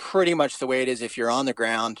pretty much the way it is if you're on the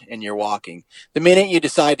ground and you're walking. The minute you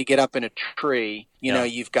decide to get up in a tree,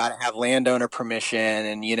 you've got to have landowner permission,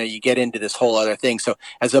 and, you get into this whole other thing. So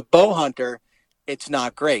as a bow hunter, it's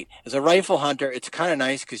not great. As a rifle hunter, it's kind of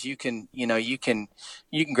nice, because you can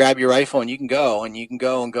grab your rifle and you can go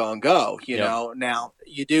and go. Now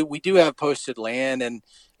we do have posted land, and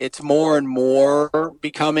it's more and more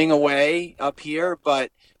becoming a way up here,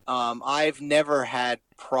 but I've never had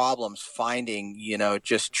problems finding,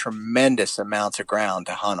 just tremendous amounts of ground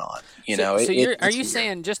to hunt on. Are you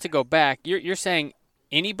saying, just to go back, you're saying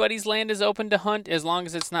anybody's land is open to hunt as long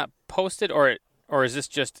as it's not posted, or is this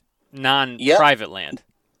just non-private land?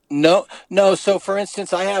 No. So for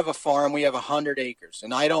instance, I have a farm, we have 100 acres,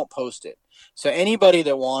 and I don't post it. So anybody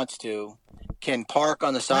that wants to can park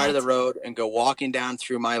on the side of the road and go walking down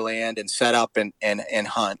through my land and set up and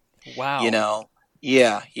hunt. Wow.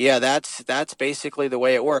 Yeah, that's basically the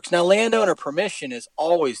way it works. Now, landowner permission is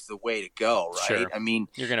always the way to go, right? Sure. I mean,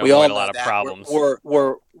 you're going to avoid a lot of problems.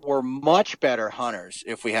 We're much better hunters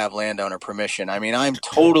if we have landowner permission. I mean, I'm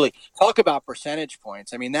totally talk about percentage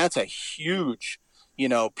points. I mean, that's a huge,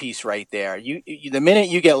 piece right there. You the minute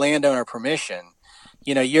you get landowner permission,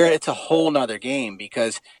 it's a whole nother game,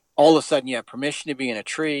 because all of a sudden you have permission to be in a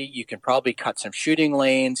tree. You can probably cut some shooting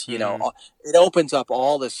lanes. You Mm-hmm. know, it opens up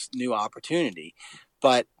all this new opportunity.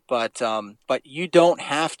 But you don't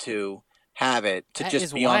have to have it to That just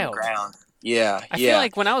is be on the wild. ground. Yeah, I feel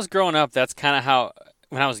like when I was growing up, that's kind of how,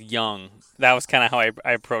 when I was young, that was kind of how I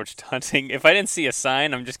approached hunting. If I didn't see a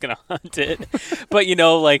sign, I'm just going to hunt it. But, you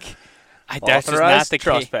know, like, that's just not Authorized the case.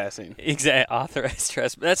 trespassing. Exactly, authorized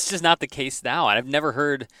trespass. That's just not the case now. I've never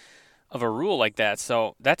heard of a rule like that.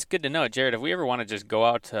 So that's good to know. Jared, if we ever want to just go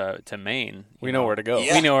out to Maine, We know where to go.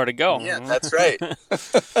 Yeah. we know where to go. Yeah, that's right.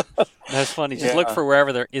 That's funny. Just look Yeah. for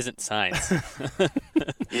wherever there isn't signs.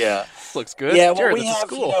 Yeah. Looks good. Yeah, well, Jared, we that's a have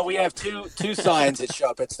school. we have two signs that show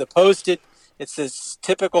up. It's the posted, it's this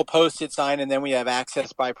typical posted sign, and then we have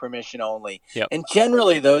access by permission only. Yep. And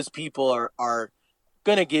generally, those people are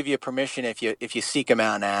going to give you permission if you seek them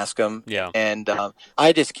out and ask them. Yeah. And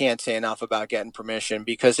I just can't say enough about getting permission,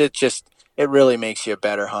 because it really makes you a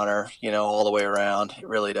better hunter, all the way around. It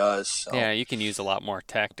really does. So. Yeah, you can use a lot more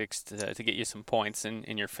tactics to get you some points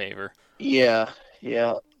in your favor. Yeah.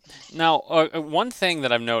 Now, one thing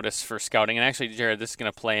that I've noticed for scouting, and actually, Jared, this is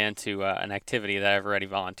going to play into an activity that I've already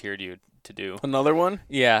volunteered you to do. Another one?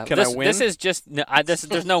 Yeah, Can this, I win? This is just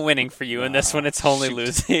there's no winning for you in this one. It's only shoot.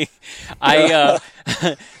 losing.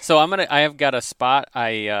 So I have got a spot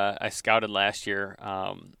I scouted last year.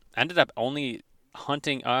 Ended up only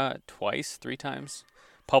hunting three times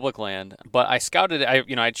public land, but I scouted it.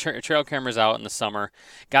 I had trail cameras out in the summer,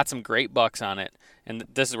 got some great bucks on it. And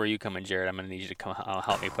this is where you come in, Jared. I'm going to need you to come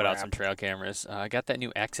help me put out some trail cameras. I got that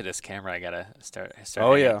new Exodus camera. I got to start.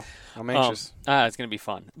 Oh, hanging. yeah. I'm anxious. It's going to be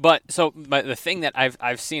fun. But the thing that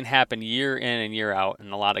I've seen happen year in and year out,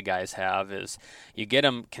 and a lot of guys have, is you get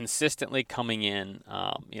them consistently coming in,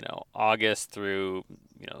 August through,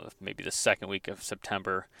 maybe the second week of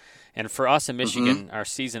September. And for us in Michigan, our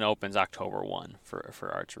season opens October 1 for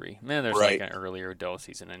archery. Man, there's Right. like an earlier doe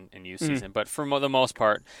season and youth season. But for the most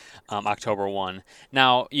part, October 1.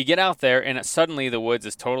 Now, you get out there, and suddenly the woods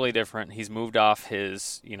is totally different. He's moved off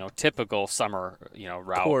his, typical summer,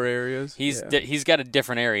 route. Core areas. He's got a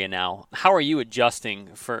different area now. How are you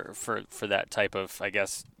adjusting for that type of, I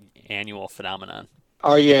guess, annual phenomenon?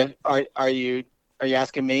 Are you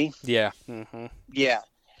asking me? Yeah. Mm-hmm. Yeah.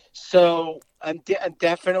 So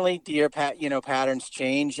definitely deer patterns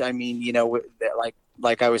change. I mean,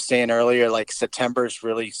 like I was saying earlier, like September is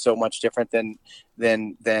really so much different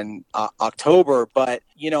than October. But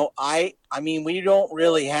I mean, we don't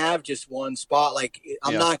really have just one spot. Like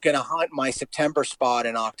I'm not going to hunt my September spot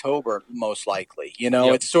in October, most likely. Yep.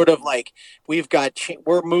 It's sort of like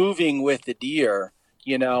we're moving with the deer.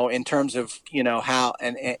 In terms of, how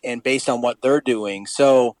and based on what they're doing.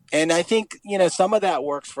 So, and I think, some of that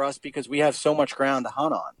works for us because we have so much ground to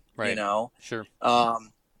hunt on, Right. Sure.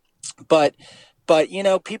 But,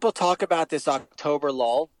 people talk about this October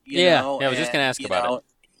lull, Yeah, I was just going to ask about it.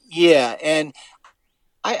 Yeah. And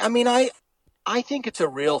I mean, I think it's a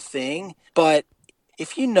real thing, but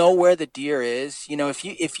if you know where the deer is,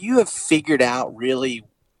 if you have figured out really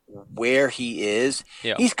where he is,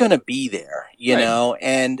 he's going to be there,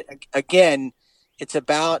 and again, it's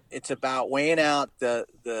about weighing out the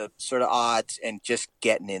sort of odds and just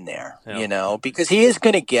getting in there, because he is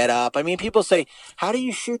going to get up. I mean, people say, how do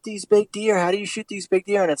you shoot these big deer?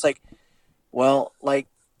 And it's like, well, like,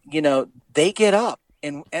 they get up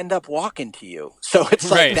and end up walking to you. So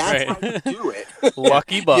it's like, that's how you do it.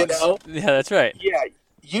 Lucky bucks. Yeah, that's right. Yeah.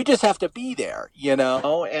 You just have to be there,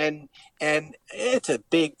 and it's a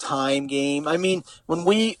big time game. I mean, when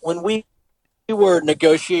we were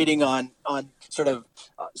negotiating on sort of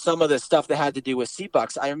some of the stuff that had to do with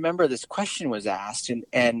Seabucks, I remember this question was asked, and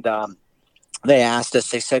they asked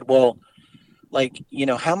us. They said, "Well, like,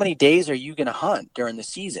 how many days are you going to hunt during the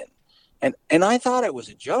season?" And I thought it was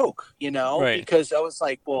a joke, Right. because I was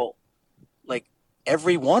like, well, like,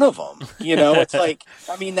 every one of them, it's like,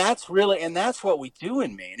 I mean, that's what we do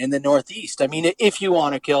in Maine, in the Northeast. I mean, if you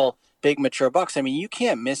want to kill big mature bucks, I mean, you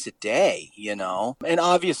can't miss a day, and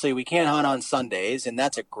obviously we can't hunt on Sundays, and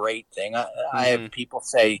that's a great thing. I have people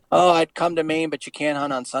say, oh, I'd come to Maine, but you can't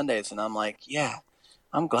hunt on Sundays. And I'm like, yeah,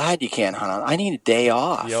 I'm glad you can't hunt on. I need a day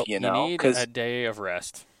off, Yep. You need 'cause a day of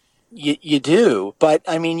rest. You do, but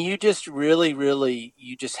I mean, you just really,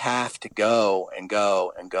 you just have to go and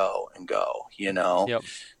go and go and go, Yep.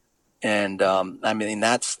 And I mean,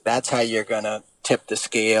 that's how you're gonna tip the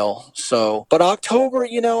scale. So, but October,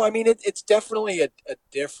 I mean, it's definitely a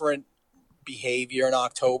different behavior in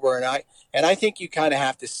October, and I think you kind of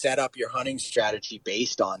have to set up your hunting strategy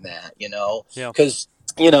based on that, because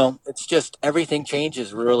it's just everything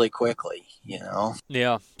changes really quickly,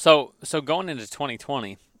 Yeah. So going into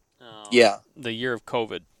 2020. Yeah. The year of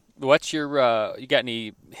COVID. what's your you got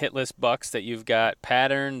any hit list bucks that you've got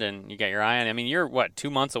patterned and you got your eye on? I mean, you're what, 2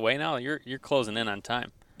 months away now? You're closing in on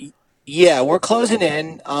time. Yeah, we're closing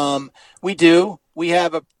in. We do. We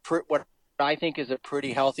have what I think is a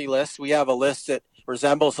pretty healthy list. We have a list that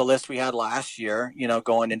resembles the list we had last year,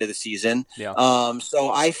 going into the season. Yeah.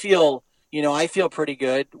 So I feel pretty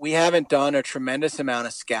good. We haven't done a tremendous amount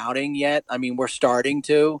of scouting yet. I mean, we're starting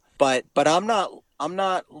to, but I'm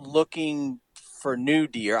not looking for new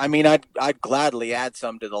deer. I mean, I'd gladly add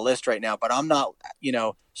some to the list right now, but I'm not,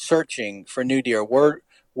 searching for new deer.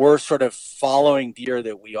 We're sort of following deer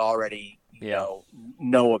that we already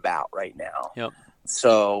know about right now. Yep.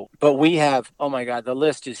 So, but we have, oh my God, the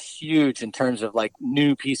list is huge in terms of like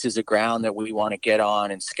new pieces of ground that we want to get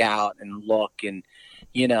on and scout and look and,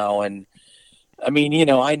 and I mean,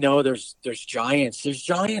 I know there's giants. There's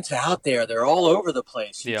giants out there. They're all over the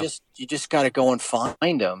place. You just got to go and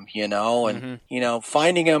find them, and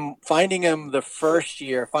finding them the first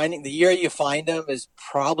year, the year you find them is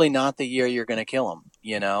probably not the year you're going to kill them.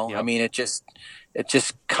 Yep. I mean, it's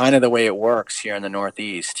just kind of the way it works here in the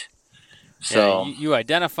Northeast. So you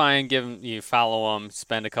identify and you follow them,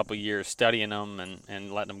 spend a couple years studying them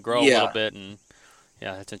and letting them grow a little bit, and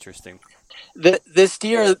that's interesting. This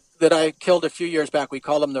deer that I killed a few years back, we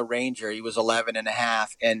called him the Ranger. He was 11 and a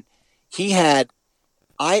half, and he had,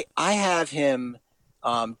 I have him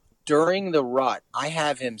during the rut. I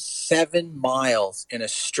have him 7 miles in a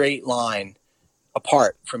straight line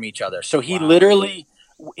apart from each other. So he literally,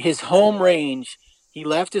 his home range, he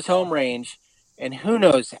left his home range, and who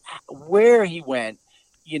knows where he went,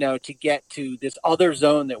 to get to this other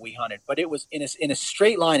zone that we hunted. But it was in a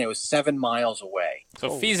straight line. It was 7 miles away. So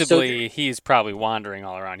feasibly, he's probably wandering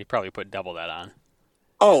all around. He probably put double that on.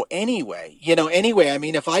 Oh, anyway. I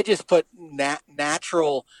mean, if I just put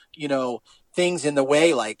natural, things in the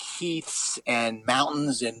way like heaths and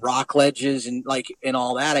mountains and rock ledges and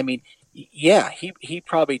all that, I mean, yeah, he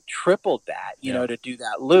probably tripled that, to do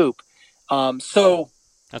that loop. So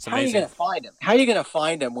that's amazing. How are you going to find him? How are you going to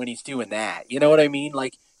find him when he's doing that? You know what I mean?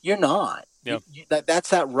 Like, you're not. Yep. That's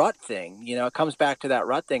that rut thing. It comes back to that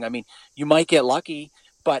rut thing. I mean, you might get lucky,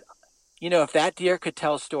 but, if that deer could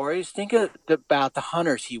tell stories, think about the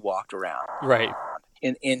hunters he walked around. Right.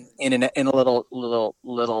 In a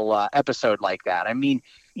little episode like that. I mean,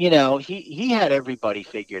 he had everybody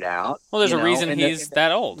figured out. Well, there's a reason he's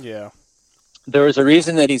that old. Yeah. There was a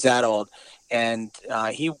reason that he's that old. And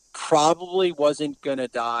he probably wasn't going to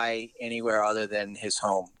die anywhere other than his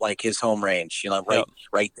home, like his home range,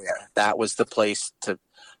 right there. That was the place to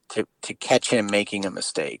catch him making a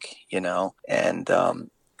mistake, and,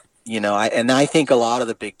 I think a lot of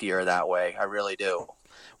the big deer are that way. I really do.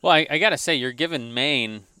 Well, I got to say, you're giving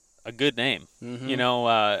Maine a good name,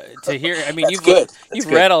 Mm-hmm. to hear. I mean, you've good.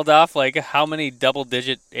 rattled off like how many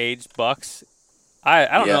double-digit aged bucks. I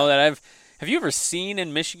don't know that Have you ever seen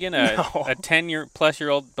in Michigan a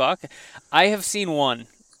 10-year-plus-year-old buck? I have seen one,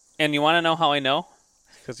 and you want to know how I know?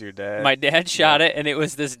 Because your dad. My dad shot it, and it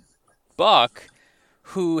was this buck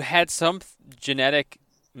who had some genetic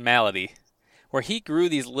malady where he grew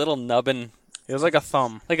these little nubbin. It was like a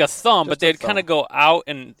thumb. But they'd kind of go out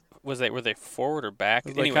and were they forward or back?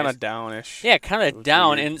 It was like kind of downish. Yeah, kind of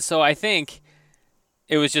down, weird. And so I think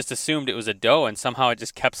it was just assumed it was a doe, and somehow it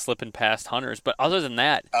just kept slipping past hunters. But other than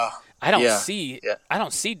that, I don't see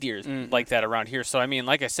deer like that around here. So I mean,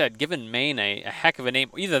 like I said, giving Maine a heck of a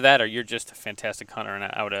name. Either that, or you're just a fantastic hunter, and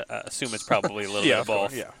I would assume it's probably a little bit of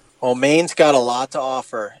both. Yeah. Well, Maine's got a lot to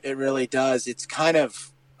offer. It really does. It's kind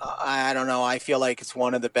of, I don't know. I feel like it's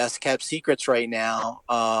one of the best kept secrets right now.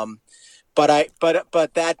 But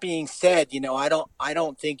that being said, I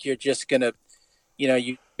don't think you're just gonna,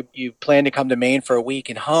 you plan to come to Maine for a week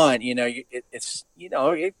and hunt,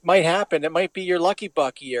 it might happen. It might be your lucky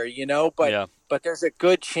buck year, but there's a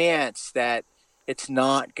good chance that it's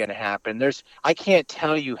not going to happen. I can't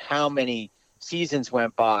tell you how many seasons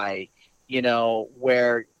went by,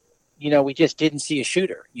 where, we just didn't see a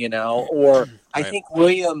shooter, or I think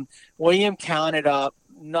William counted up,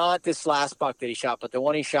 not this last buck that he shot, but the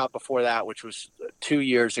one he shot before that, which was 2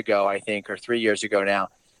 years ago, I think, or 3 years ago now.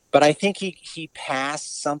 But I think he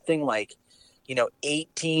passed something like,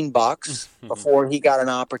 18 bucks before he got an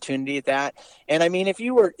opportunity at that. And I mean, if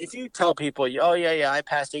you tell people, oh yeah, I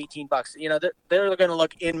passed 18 bucks, they're going to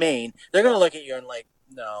look in Maine. They're going to look at you and like,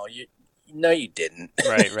 no, you didn't.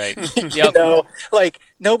 Right. Yep. Like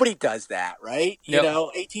nobody does that, right? Yep.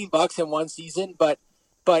 18 bucks in one season, but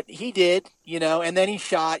he did, and then he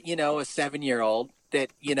shot, a 7-year-old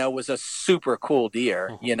that, was a super cool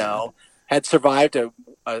deer, had survived a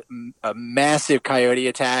massive coyote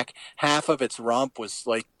attack. Half of its rump was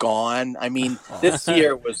like gone. I mean, this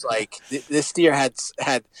deer was like this deer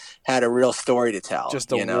had a real story to tell.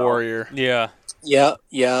 Just a warrior. Yeah.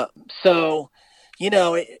 Yeah. So,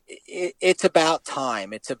 it's about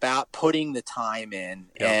time. It's about putting the time in,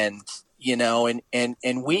 and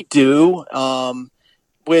we do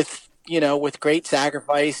with great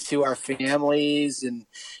sacrifice to our families, and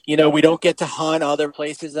we don't get to hunt other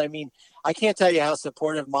places. I mean, I can't tell you how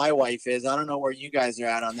supportive my wife is. I don't know where you guys are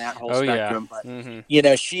at on that whole spectrum, but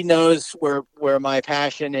she knows where my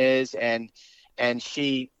passion is, and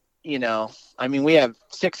she, I mean, we have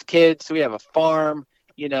 6 kids, we have a farm,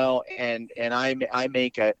 and I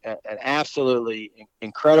make an absolutely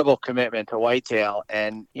incredible commitment to whitetail,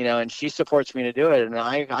 and and she supports me to do it, and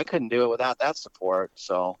I couldn't do it without that support.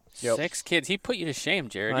 So 6 kids, he put you to shame,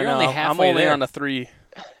 Jared. I You're know. only halfway I'm only there. on the 3.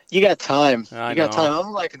 You got time. I you got know. time.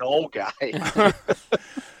 I'm like an old guy.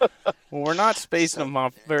 Well, we're not spacing them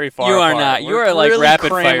off very far. You are apart. not. You We're are like really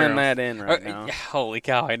rapid cramming fire. that in right now. Holy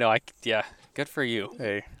cow! I know. Good for you.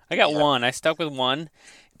 Hey. I got one. I stuck with one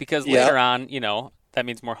because later on, that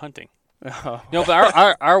means more hunting. Oh. No, but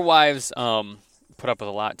our wives put up with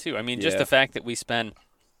a lot too. I mean, just Yeah. the fact that we spend,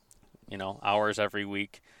 hours every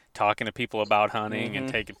week talking to people about hunting and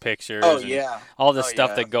taking pictures. Oh and yeah. all the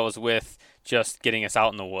stuff that goes with just getting us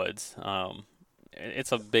out in the woods.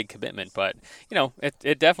 It's a big commitment, but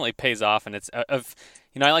it definitely pays off, and it's I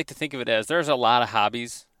like to think of it as there's a lot of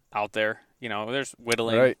hobbies out there. There's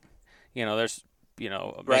whittling. Right. There's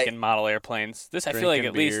making model airplanes. This I feel like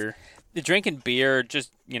at least the drinking beer,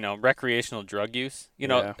 just recreational drug use.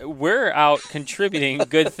 We're out contributing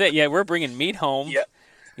good thing. Yeah, we're bringing meat home. Yeah.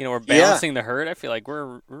 We're balancing the herd. I feel like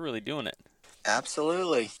we're really doing it.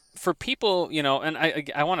 Absolutely. For people, and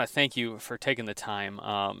I want to thank you for taking the time.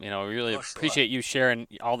 We really appreciate you sharing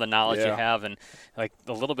all the knowledge you have, and like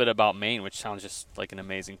a little bit about Maine, which sounds just like an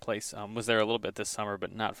amazing place. Was there a little bit this summer,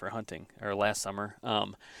 but not for hunting, or last summer.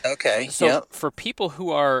 Okay. So for people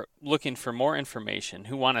who are looking for more information,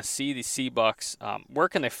 who want to see the Seabucks, where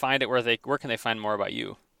can they find it? Where can they find more about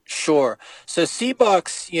you? Sure. So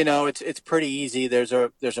Seabucks, it's pretty easy. There's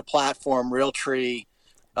a platform, Realtree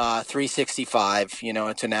 365.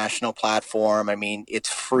 It's a national platform. I mean, it's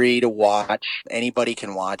free to watch. Anybody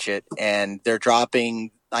can watch it, and they're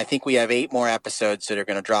dropping. I think we have 8 more episodes that are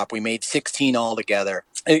going to drop. We made 16 altogether.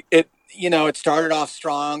 It started off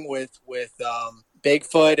strong with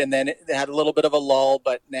Bigfoot, and then it had a little bit of a lull,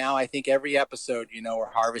 but now I think every episode, we're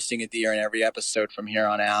harvesting a deer in every episode from here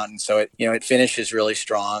on out. And so it finishes really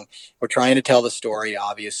strong. We're trying to tell the story,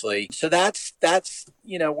 obviously. So that's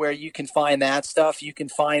where you can find that stuff. You can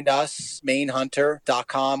find us,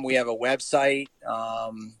 mainhunter.com. We have a website,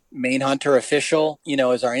 Maine Hunter Official,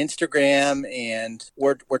 is our Instagram, and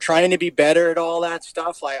we're trying to be better at all that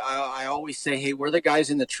stuff. Like I always say, hey, we're the guys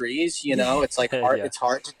in the trees. It's like hard. It's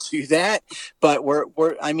hard to do that, but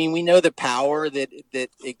we know the power that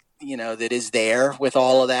is there with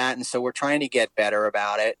all of that, and so we're trying to get better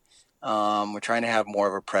about it. We're trying to have more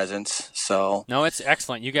of a presence. So no, it's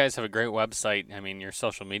excellent. You guys have a great website. I mean, your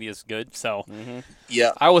social media is good. So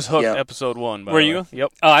yeah, I was hooked episode 1. Were you?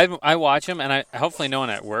 Yep. I watch them, and I hopefully no one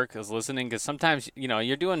at work is listening, because sometimes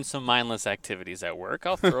you're doing some mindless activities at work.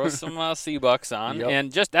 I'll throw some Seabucks on,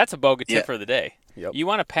 and just that's a boga tip for the day. Yep. You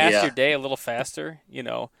want to pass your day a little faster,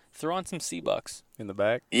 throw on some Seabucks in the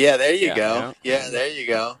back. Yeah, there you go. Yeah, there you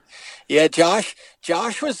go. Yeah, Josh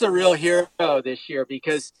was the real hero this year,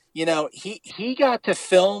 because he got to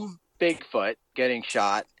film Bigfoot getting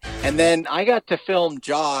shot, and then I got to film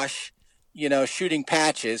Josh, shooting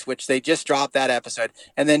Patches, which they just dropped that episode,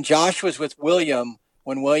 and then Josh was with William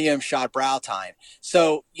when William shot Brow Time.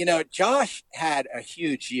 So Josh had a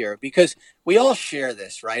huge year, because we all share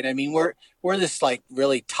this, right? I mean, we're this like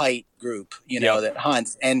really tight group, that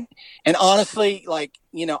hunts, and honestly, like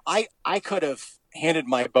I could have handed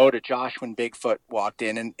my bow to Josh when Bigfoot walked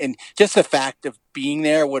in, and just the fact of being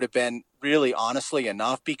there would have been really honestly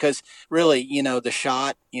enough, because really, the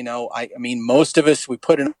shot, I mean, most of us, we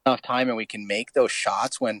put enough time and we can make those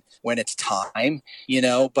shots when it's time,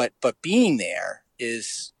 but being there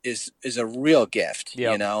is a real gift,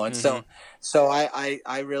 and so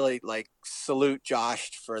I really like salute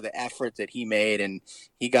Josh for the effort that he made, and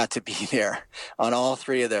he got to be there on all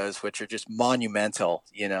 3 of those, which are just monumental,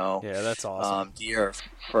 Yeah, that's awesome. deer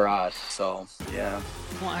for us. So yeah.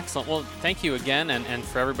 Well, excellent. Well, thank you again, and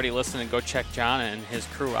for everybody listening, go check John and his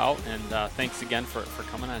crew out, and thanks again for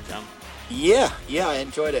coming on, John. Yeah, I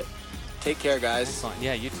enjoyed it. Take care, guys. Excellent.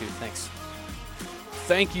 Yeah, you too. Thanks.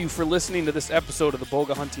 thank you for listening to this episode of the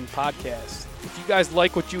Boga Hunting Podcast. If you guys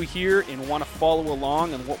like what you hear and want to follow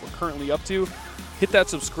along on what we're currently up to, hit that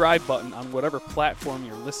subscribe button on whatever platform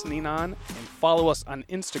you're listening on and follow us on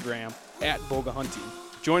Instagram at Boga Hunting.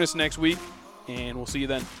 Join us next week, and we'll see you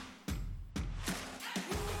then.